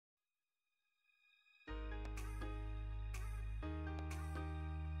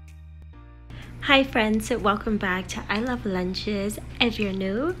Hi friends, welcome back to I Love Lunches. If you're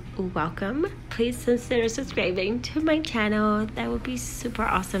new, welcome. Please consider subscribing to my channel. That would be super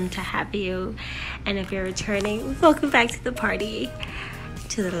awesome to have you. And if you're returning, welcome back to the party.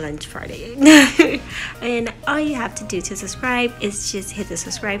 To the lunch party. And all you have to do to subscribe is just hit the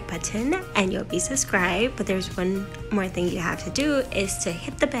subscribe button and you'll be subscribed. But there's one more thing you have to do is to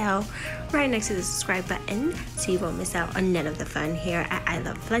hit the bell right next to the subscribe button so you won't miss out on none of the fun here at I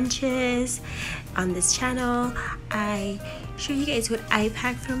Love Lunches. On this channel, I show you guys what I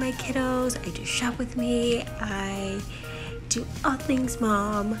pack for my kiddos. I do shop with me. I do all things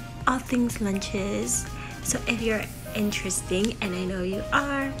mom, all things lunches. So if you're interesting, and I know you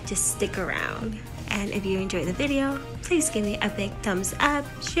are, just stick around. And if you enjoyed the video, please give me a big thumbs up,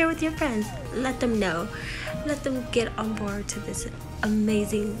 share with your friends, let them know, let them get on board to this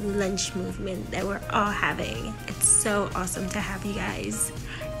amazing lunch movement that we're all having. It's so awesome to have you guys.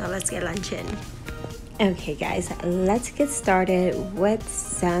 Now let's get lunching. Okay guys, let's get started with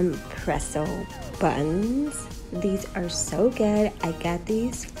some pretzel buns. These are so good. I got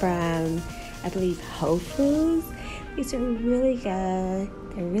these from, I believe, Whole Foods. These are really good.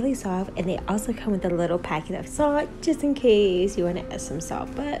 They're really soft, and they also come with a little packet of salt just in case you want to add some salt,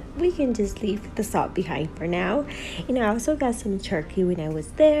 but we can just leave the salt behind for now. I also got some turkey when I was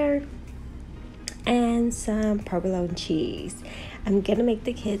there and some provolone cheese. I'm gonna make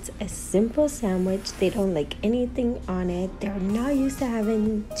the kids a simple sandwich. They don't like anything on it. They're not used to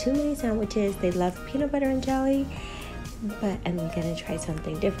having too many sandwiches. They love peanut butter and jelly, but I'm gonna try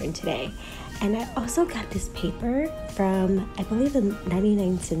something different today. And I also got this paper from, I believe, the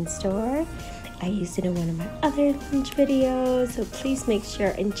 99-cent store. I used it in one of my other lunch videos, so please make sure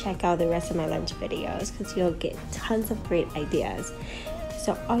and check out the rest of my lunch videos because you'll get tons of great ideas.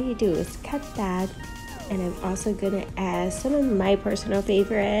 So all you do is cut that, and I'm also gonna add some of my personal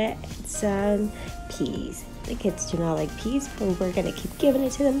favorite, some peas. The kids do not like peas, but we're gonna keep giving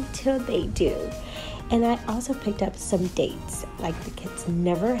it to them till they do. And I also picked up some dates. Like, the kids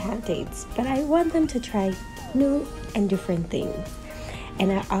never had dates, but I want them to try new and different things.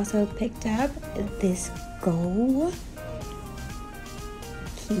 And I also picked up this gold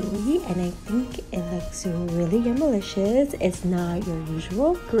kiwi, and I think it looks really yummalicious. It's not your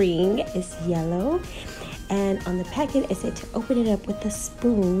usual green, it's yellow. And on the packet, it said to open it up with a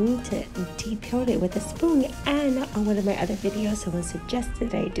spoon, to de-peel it with a spoon. And on one of my other videos, someone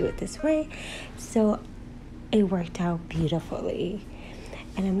suggested I do it this way. So it worked out beautifully.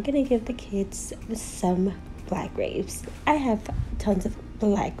 And I'm gonna give the kids some black grapes. I have tons of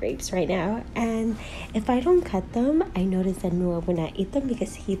black grapes right now. And if I don't cut them, I notice that Noah will not eat them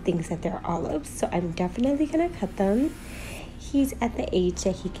because he thinks that they're olives. So I'm definitely gonna cut them. He's at the age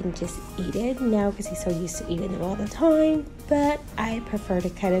that he can just eat it now because he's so used to eating them all the time, but I prefer to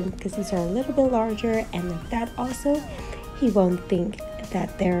cut them because these are a little bit larger, and like that also, he won't think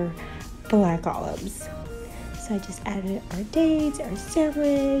that they're black olives. So I just added our dates, our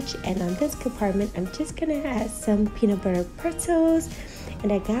sandwich, and on this compartment, I'm just gonna add some peanut butter pretzels,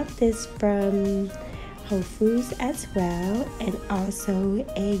 and I got this from Whole Foods as well, and also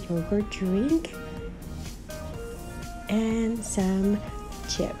a yogurt drink and some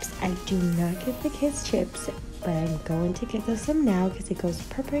chips. I do not give the kids chips, but I'm going to give them some now because it goes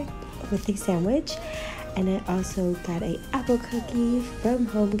perfect with the sandwich. And I also got a apple cookie from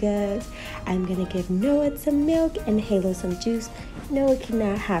Home Goods. I'm gonna give Noah some milk and Halo some juice. Noah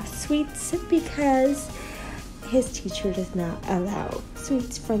cannot have sweets because his teacher does not allow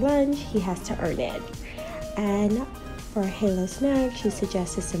sweets for lunch. He has to earn it. And for Halo snack, she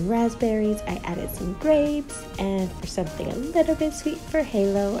suggested some raspberries. I added some grapes, and for something a little bit sweet for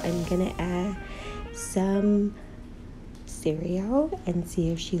Halo, I'm gonna add some cereal and see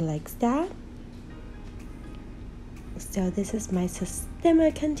if she likes that. So this is my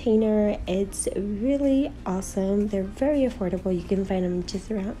Sistema container. It's really awesome. They're very affordable. You can find them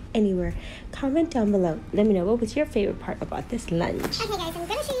just around anywhere. Comment down below. Let me know what was your favorite part about this lunch. Okay guys, I'm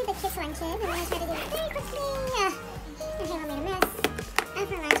gonna show you the kids' lunches. I'm gonna try to do it very quickly. And Halo made a mess.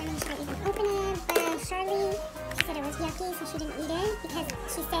 For lunch, I'm gonna try to even open it, but Charlie, she said it was yucky, so she didn't eat it because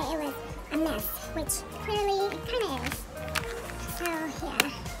she said it was a mess, which clearly it kind of is. So yeah,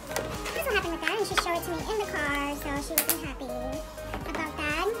 that's what happened with that, and she showed it to me in the car, so she wasn't happy about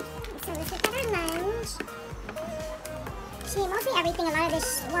that. So let's look at her lunch. She ate mostly everything. A lot of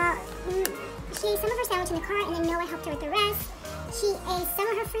this, she ate some of her sandwich in the car, and then Noah helped her with the rest. She ate some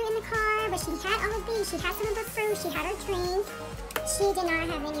of her fruit in the car, but she had all of these. She had some of her fruit, she had her drink. She did not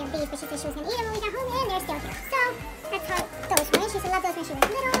have any of these, but she said she was going to eat them when we got home, and they're still here. So that's how those went. She used to love those when she was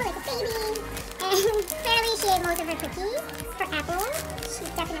little, like a baby. And clearly she ate most of her cookies. Her apple, she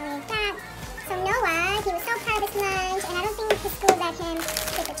definitely ate that. So he was so proud of his lunch, and I don't think his school let him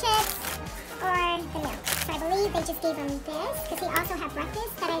get the chips or the milk. So I believe they just gave him this, because he also had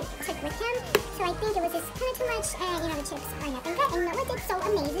breakfast that I took with him. So I think it was just kind of too much, and you know, the chips are nothing good. And Noah did so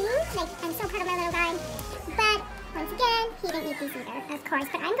amazing. Like, I'm so proud of my little guy. But once again, he didn't eat these either, of course.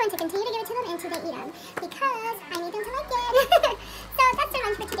 But I'm going to continue to give it to them until they eat them, because I need them to like it. So that's the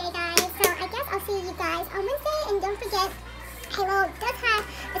lunch for today, guys. So I guess I'll see you guys on Wednesday. And don't forget, Halo does have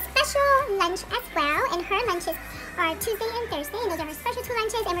a special lunch as well, and her lunches are Tuesday and Thursday, and those are her special 2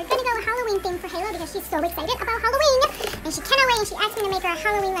 lunches. And we're gonna go a Halloween thing for Halo because she's so excited about Halloween, and she cannot wait. And she asked me to make her a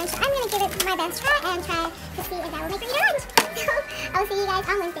Halloween lunch, so I'm gonna give it my best try and try to see if that will make her eat her lunch. So I'll see you guys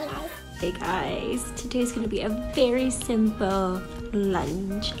on Wednesday, guys. Hey guys, today's gonna be a very simple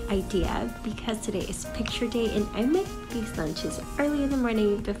lunch idea because today is picture day, and I make these lunches early in the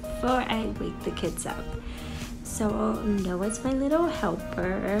morning before I wake the kids up. So Noah's my little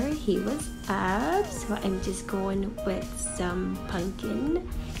helper. He was up, so I'm just going with some pumpkin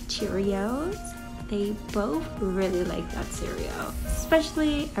Cheerios. They both really like that cereal,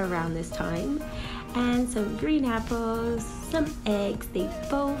 especially around this time. And some green apples, some eggs. They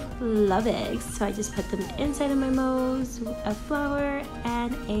both love eggs, so I just put them inside of my molds, a flower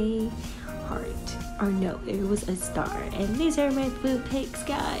and a heart. Or no, it was a star. And these are my food pics,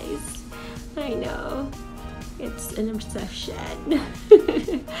 guys. I know, it's an obsession,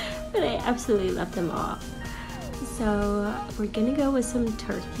 but I absolutely love them all. So we're gonna go with some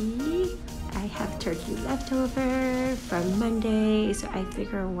turkey. I have turkey left over from Monday, so I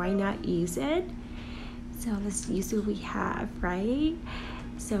figure why not use it. So let's use what we have, right?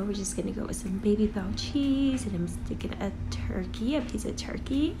 So we're just gonna go with some baby bell cheese, and I'm sticking a piece of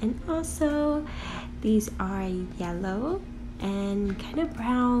turkey, and also these are yellow and kind of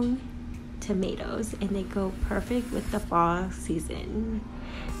brown tomatoes, and they go perfect with the fall season.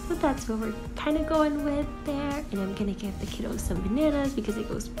 So that's what we're kind of going with there. And I'm gonna give the kiddos some bananas because it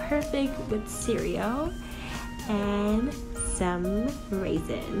goes perfect with cereal, and some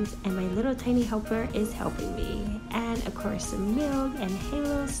raisins. And my little tiny helper is helping me, and of course some milk and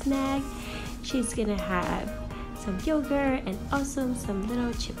Halo snack. She's gonna have some yogurt and also some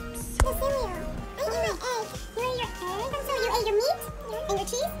little chips. The cereal. I ate my egg. You ate your egg? So you ate your meat? Yeah. And your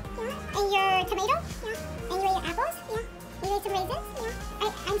cheese? Yeah. And your tomato? Yeah. And you ate your apples? Yeah. You ate some raisins?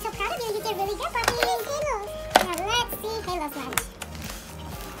 Yeah. I'm so proud of you. You did really good, Bobby. Halo. Now let's see Halo's lunch.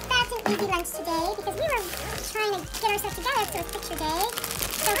 That's an easy lunch today because we were trying to get ourselves together, so it's picture day.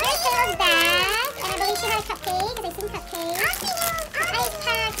 So here's Halo's bag, and I believe she had a cupcake, because I've seen cupcakes. The ice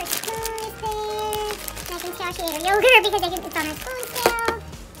pack, her spoon is there. And I can tell she ate her yogurt because it's on her spoon still.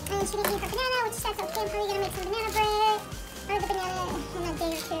 And she didn't eat her banana, which that's okay. I'm probably going to make some banana bread or the banana in a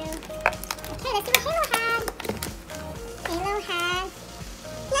day or two. Okay, let's see what Halo had. Halo had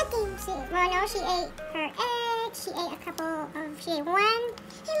nothing. She ate her egg. She ate one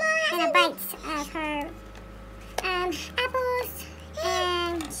and a bite of her apples,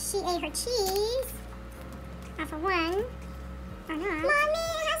 and she ate her cheese off of one. Or not. Mommy,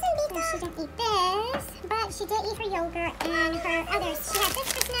 it hasn't been done. She didn't eat this, but she did eat her yogurt and her others. She had this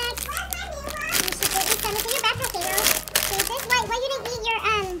for snacks, and she did eat some. It's in your backpack, Halo. She ate this. Why you didn't eat your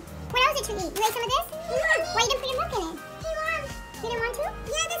what else did you eat? You ate some of this? Yeah. Why you didn't put your milk in it? You didn't want to?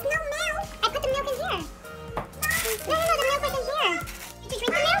 Yeah, there's no milk. I put the milk in here. No, the milk was in here. Did you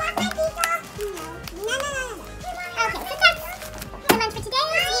drink the milk? No. Okay, so that's the lunch for today.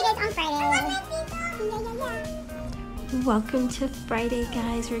 See you guys on Friday. Yeah. Welcome to Friday,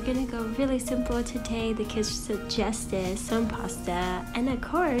 guys. We're gonna go really simple today. The kids suggested some pasta, and of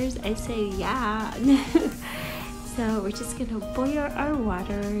course I say yeah. So we're just gonna boil our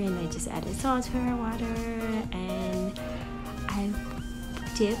water, and I just added salt to our water, and I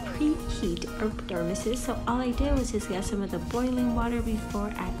did preheat our thermoses. So all I did was just get some of the boiling water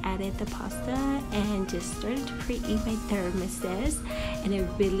before I added the pasta, and just started to preheat my thermoses, and it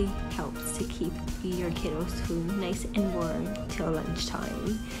really helps to keep your kiddos' food nice and warm till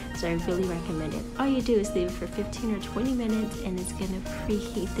lunchtime. So I really recommend it. All you do is leave it for 15 or 20 minutes, and it's gonna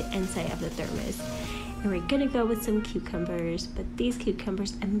preheat the inside of the thermos. And we're gonna go with some cucumbers, but these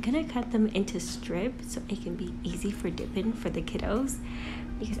cucumbers, I'm gonna cut them into strips so it can be easy for dipping for the kiddos,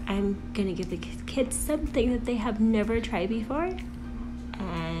 because I'm gonna give the kids something that they have never tried before,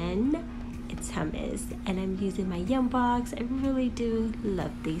 and it's hummus. And I'm using my Yum box. I really do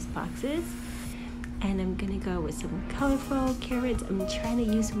love these boxes. And I'm gonna go with some colorful carrots. I'm trying to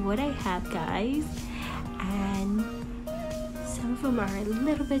use what I have, guys, and some of them are a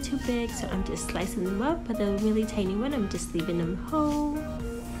little bit too big, so I'm just slicing them up. But the really tiny one, I'm just leaving them whole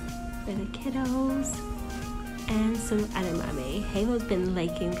for the kiddos. and some edamame. Halo's been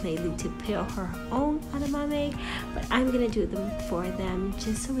liking lately to peel her own edamame, but I'm gonna do them for them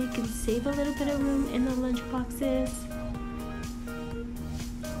just so we can save a little bit of room in the lunch boxes.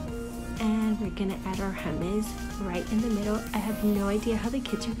 And we're gonna add our hummus right in the middle. I have no idea how the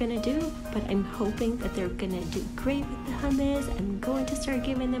kids are gonna do, but I'm hoping that they're gonna do great with the hummus. I'm going to start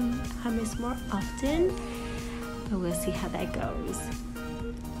giving them hummus more often, but we'll see how that goes.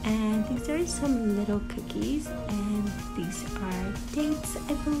 And these are some little cookies, and these are dates,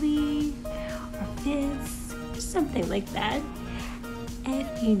 I believe, or figs, something like that.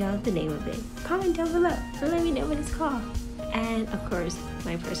 If you know the name of it, comment down below and let me know what it's called. And of course,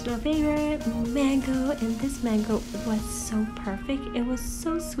 my personal favorite, mango. And this mango was so perfect. It was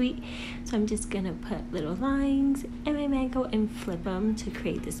so sweet. So I'm just gonna put little lines in my mango and flip them to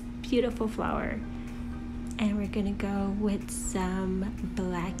create this beautiful flower. And we're gonna go with some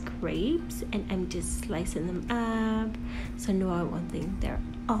black grapes, and I'm just slicing them up. So no, I won't think they're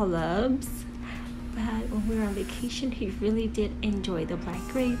olives. But when we were on vacation, he really did enjoy the black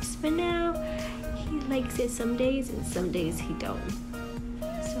grapes. But now, he likes it some days and some days he don't.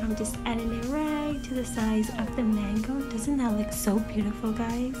 So I'm just adding it right to the size of the mango. Doesn't that look so beautiful,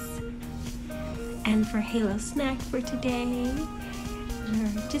 guys? And for Halo's snack for today,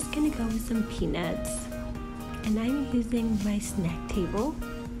 we're just gonna go with some peanuts. And I'm using my snack table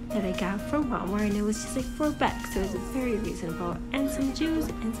that I got from Walmart, and it was just like $4, so it was very reasonable. And some juice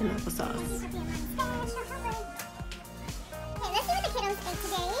and some applesauce.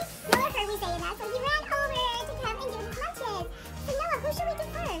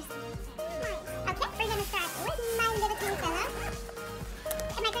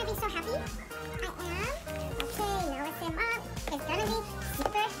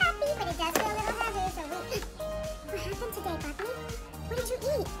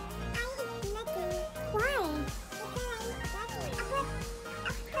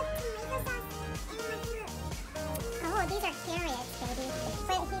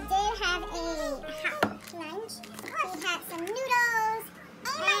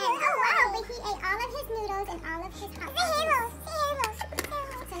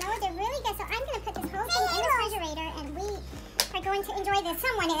 Going to enjoy this.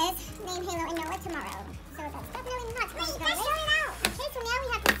 Someone is named Halo and Noah tomorrow. So that's definitely not going to go. Wait, show it out. Okay, so now we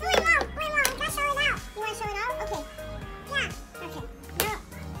have to wait, Mom, you gotta show it out. You want to show it out? Okay. Yeah. Okay. No.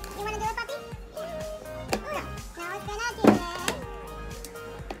 You want to do it, puppy? Yeah. No. Now it's gonna do it. Okay.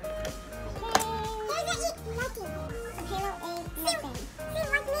 Here's eat nothing. So Halo ate nothing. See,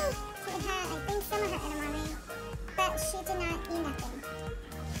 like me. She had, I think, some of her edamame, but she did not eat nothing.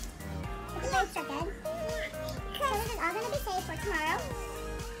 But the grapes are good. So this is all going to be saved for tomorrow.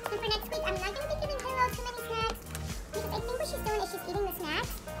 And for next week, I'm not going to be giving Halo too many snacks, because I think what she's doing is she's eating the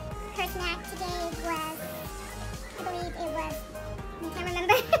snacks. Her snack today was, I believe it was, I can't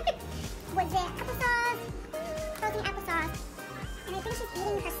remember, was it applesauce, protein applesauce. And I think she's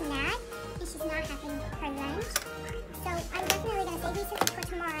eating her snack, and she's not having her lunch. So I'm definitely going to save these for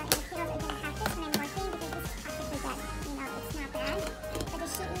tomorrow, and the kiddos are going to have this when I'm working, because this is practically good. You know, it's not bad. But did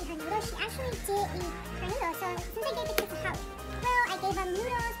she eat her noodles? She actually did eat her noodles. So since I gave the kids a hot grill, I gave them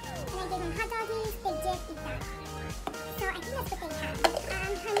noodles, and I gave them hot doggies. They did eat that. So I think that's what they had.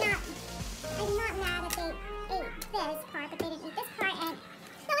 I'm not mad that they ate this part, but they didn't eat this part. And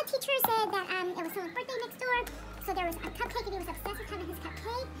the teacher said that it was someone's birthday next door, so there was a cupcake, and he was obsessed with having his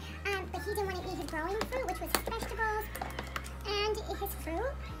cupcake. But he didn't want to eat his growing fruit, which was his vegetables and his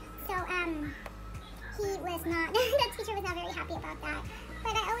fruit. So he was not. The teacher was not very happy about that.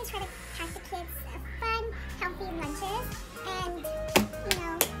 But I always try to pack the kids fun, healthy lunches, and you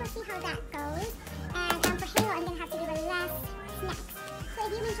know, we'll see how that goes. And for Halo, I'm gonna have to give her less snacks. So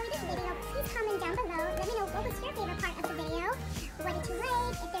if you enjoyed this video, please comment down below. Let me know what was your favorite part of the video. What did you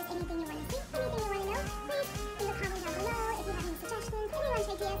like? If there's anything you want to see, anything you want to know, please leave a comment down below. If you have any suggestions, any lunch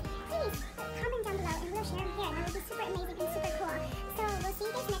ideas, please comment down below and we'll share them here. That would be super amazing and super cool. So we'll see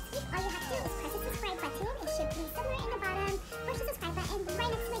you guys next week. All you have to do is press the subscribe button. It should be somewhere in the bottom. Push the subscribe button, and right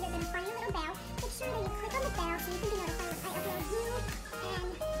next to it, you're going to find a little bell. Make sure that you click on the bell so you can be notified when I upload new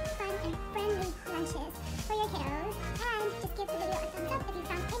and fun and friendly lunches for your kiddos. And just give the video a thumbs up if you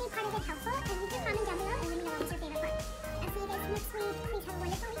found any part of it helpful, and leave your comment down below and let me know what was your favorite part. I'll see you guys next week. Please have a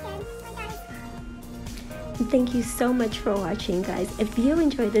wonderful weekend. Bye, guys. Thank you so much for watching, guys. If you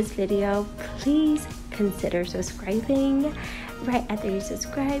enjoyed this video, please consider subscribing. Right after you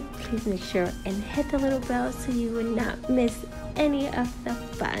subscribe, please make sure and hit the little bell so you would not miss any of the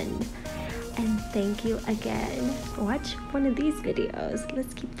fun. And thank you again. Watch one of these videos.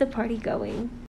 Let's keep the party going.